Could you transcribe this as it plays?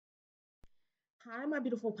Hi, my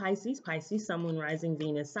beautiful Pisces, Pisces, Sun, Moon, Rising,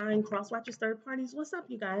 Venus, sign, cross watchers, third parties. What's up,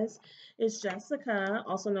 you guys? It's Jessica,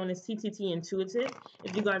 also known as TTT Intuitive.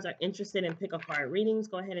 If you guys are interested in pick a card readings,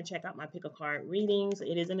 go ahead and check out my pick a card readings.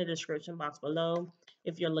 It is in the description box below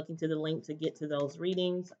if you're looking to the link to get to those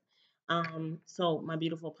readings. So my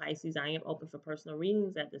beautiful Pisces, I am open for personal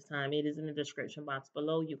readings at this time. It is in the description box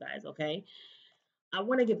below, you guys, okay? I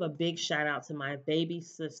want to give a big shout out to my baby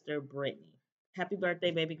sister, Brittany. Happy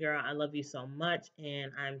birthday, baby girl. I love you so much.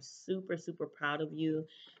 And I'm super, super proud of you.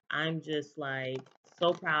 I'm just like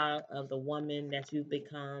so proud of the woman that you've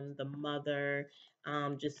become, the mother,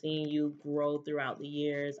 just seeing you grow throughout the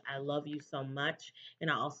years. I love you so much. And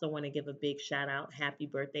I also want to give a big shout out, happy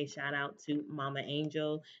birthday shout out to Mama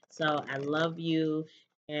Angel. So I love you.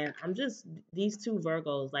 And I'm just these two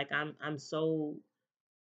Virgos, like I'm so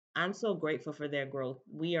grateful for their growth.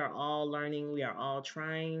 We are all learning, we are all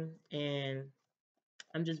trying, and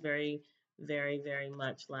I'm just very, very, very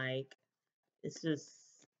much like it's just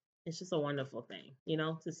it's just a wonderful thing,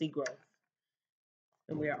 to see growth.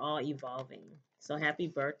 And we are all evolving. So happy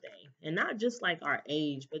birthday. And not just like our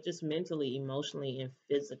age, but just mentally, emotionally, and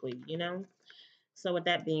physically. So with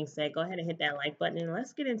that being said, go ahead and hit that like button and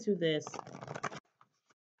let's get into this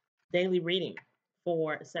daily reading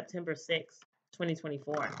for September 6th,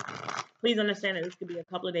 2024. Please understand that this could be a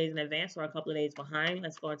couple of days in advance or a couple of days behind.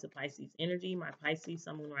 Let's go into Pisces energy. My Pisces,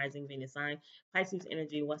 Sun, Moon, Rising, Venus sign. Pisces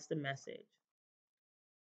energy, what's the message?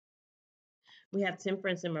 We have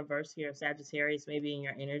Temperance in reverse here. Sagittarius maybe in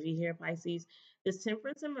your energy here, Pisces. This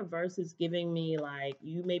Temperance in reverse is giving me like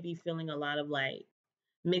you may be feeling a lot of like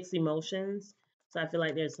mixed emotions. So I feel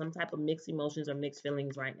like there's some type of mixed emotions or mixed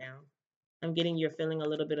feelings right now. I'm getting you're feeling a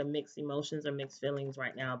little bit of mixed emotions or mixed feelings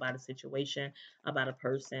right now about a situation, about a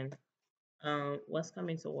person. What's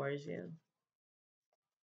coming towards you?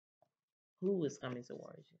 Who is coming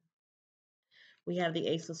towards you? We have the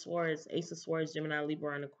Ace of Swords, Gemini,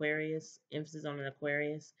 Libra, and Aquarius. Emphasis on an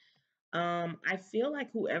Aquarius. I feel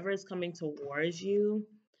like whoever is coming towards you,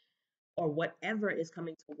 or whatever is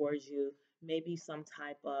coming towards you, maybe some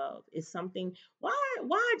type of is something. Why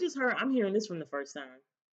I just heard? I'm hearing this from the first time.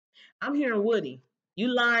 I'm hearing Woody. You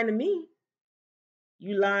lying to me?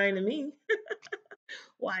 You lying to me?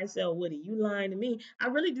 YSL Woody, you lying to me. I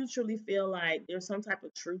really do truly feel like there's some type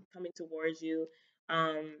of truth coming towards you.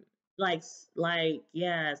 Um, like,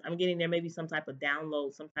 yes, I'm getting there maybe some type of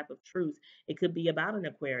download, some type of truth. It could be about an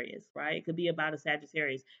Aquarius, right? It could be about a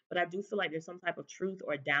Sagittarius, but I do feel like there's some type of truth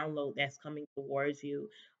or download that's coming towards you,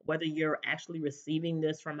 whether you're actually receiving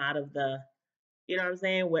this from out of the, you know what I'm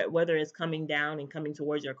saying? Whether it's coming down and coming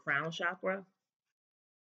towards your crown chakra,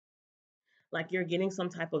 like you're getting some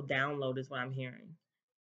type of download is what I'm hearing,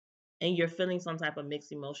 and you're feeling some type of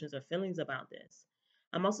mixed emotions or feelings about this.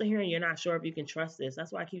 I'm also hearing you're not sure if you can trust this.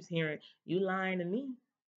 That's why I keep hearing you lying to me.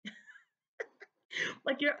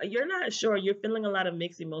 Like you're not sure. You're feeling a lot of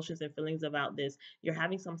mixed emotions and feelings about this. You're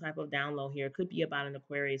having some type of download here. It could be about an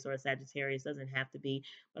Aquarius or a Sagittarius. Doesn't have to be.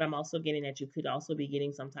 But I'm also getting that you could also be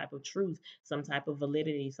getting some type of truth, some type of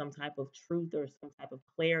validity, some type of truth or some type of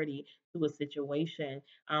clarity to a situation.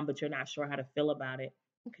 But you're not sure how to feel about it.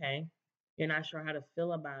 Okay. You're not sure how to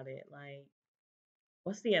feel about it. Like,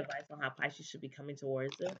 what's the advice on how Pisces should be coming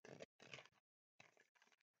towards it?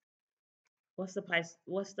 What's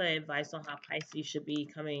the advice on how Pisces should be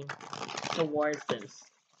coming towards this?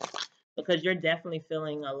 Because you're definitely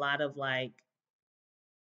feeling a lot of like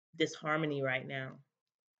disharmony right now.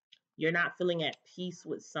 You're not feeling at peace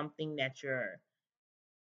with something that you're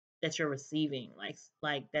receiving,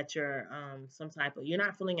 like that you're some type of, you're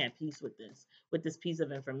not feeling at peace with this piece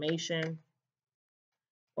of information,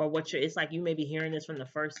 or what you're, it's like you may be hearing this from the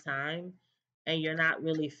first time and you're not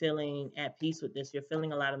really feeling at peace with this. You're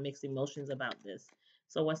feeling a lot of mixed emotions about this.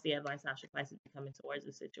 So what's the advice? How should Pisces be coming towards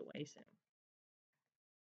the situation?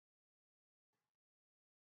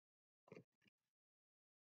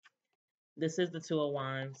 This is the Two of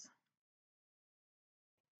Wands,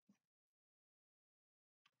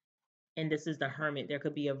 and this is the Hermit. There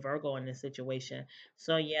could be a Virgo in this situation.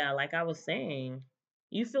 So yeah, like I was saying,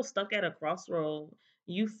 you feel stuck at a crossroad.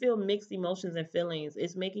 You feel mixed emotions and feelings.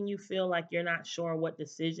 It's making you feel like you're not sure what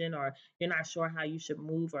decision, or you're not sure how you should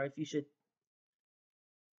move, or if you should,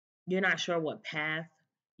 you're not sure what path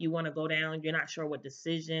you want to go down. You're not sure what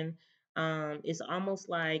decision. It's almost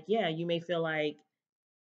like, yeah, you may feel like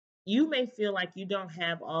you don't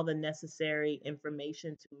have all the necessary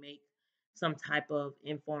information to make some type of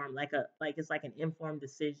informed, like it's like an informed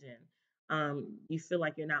decision. You feel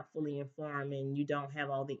like you're not fully informed and you don't have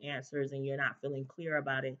all the answers and you're not feeling clear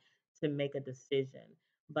about it to make a decision.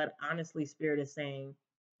 But honestly, Spirit is saying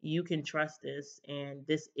you can trust this, and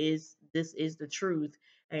this is the truth.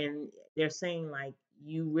 And they're saying like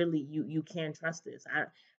you really you can trust this.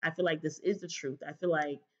 I feel like this is the truth. I feel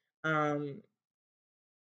like um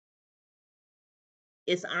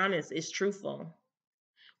it's honest, it's truthful.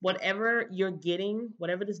 Whatever you're getting,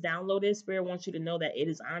 whatever this download is, Spirit wants you to know that it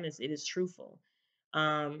is honest, it is truthful.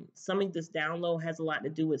 Some of this download has a lot to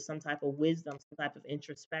do with some type of wisdom, some type of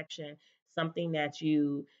introspection, something that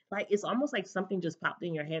you like. It's almost like something just popped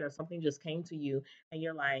in your head or something just came to you, and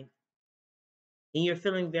you're like, and you're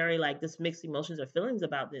feeling very like this mixed emotions or feelings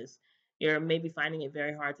about this. You're maybe finding it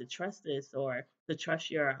very hard to trust this or to trust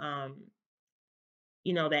your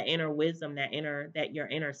that inner wisdom, that your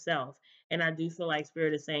inner self. And I do feel like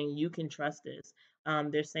Spirit is saying you can trust this.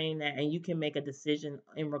 They're saying that, and you can make a decision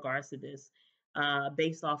in regards to this,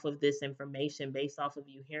 based off of this information, based off of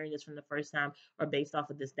you hearing this from the first time, or based off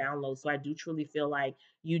of this download. So I do truly feel like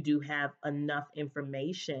you do have enough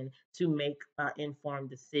information to make an informed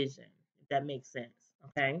decision. If that makes sense.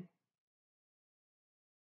 Okay.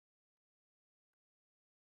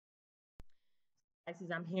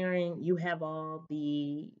 Pisces, I'm hearing you have all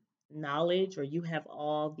the knowledge, or you have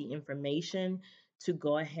all the information to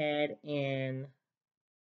go ahead and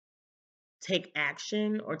take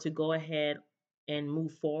action, or to go ahead and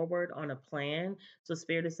move forward on a plan. So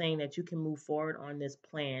Spirit is saying that you can move forward on this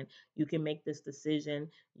plan. You can make this decision.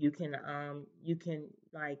 You can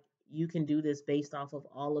do this based off of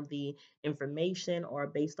all of the information, or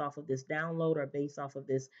based off of this download, or based off of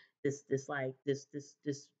this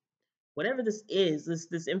whatever this is,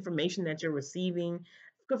 this information that you're receiving.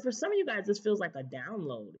 Because for some of you guys, this feels like a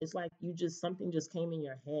download. It's like you just something just came in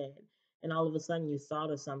your head, and all of a sudden you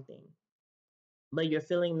thought of something, but you've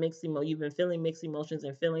been feeling mixed emotions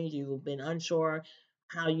and feelings. You've been unsure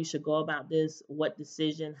how you should go about this, what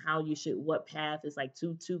decision, what path. Is like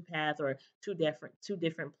two paths, or two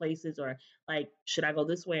different places, or like should I go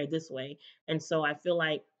this way or this way. And so I feel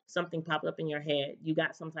like something popped up in your head. You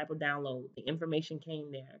got some type of download, the information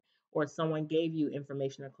came there, or someone gave you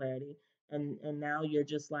information or clarity, and now you're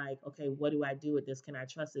just like, okay, what do I do with this? Can I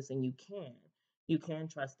trust this? And you can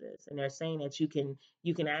trust this. And they're saying that you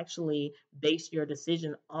can actually base your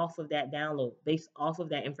decision off of that download, based off of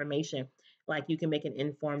that information. Like you can make an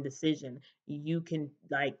informed decision. You can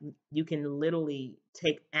literally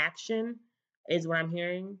take action, is what I'm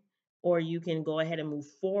hearing, or you can go ahead and move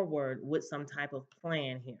forward with some type of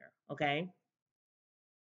plan here. Okay.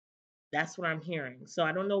 That's what I'm hearing. So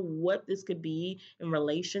I don't know what this could be in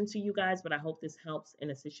relation to you guys, but I hope this helps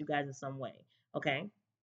and assists you guys in some way. Okay.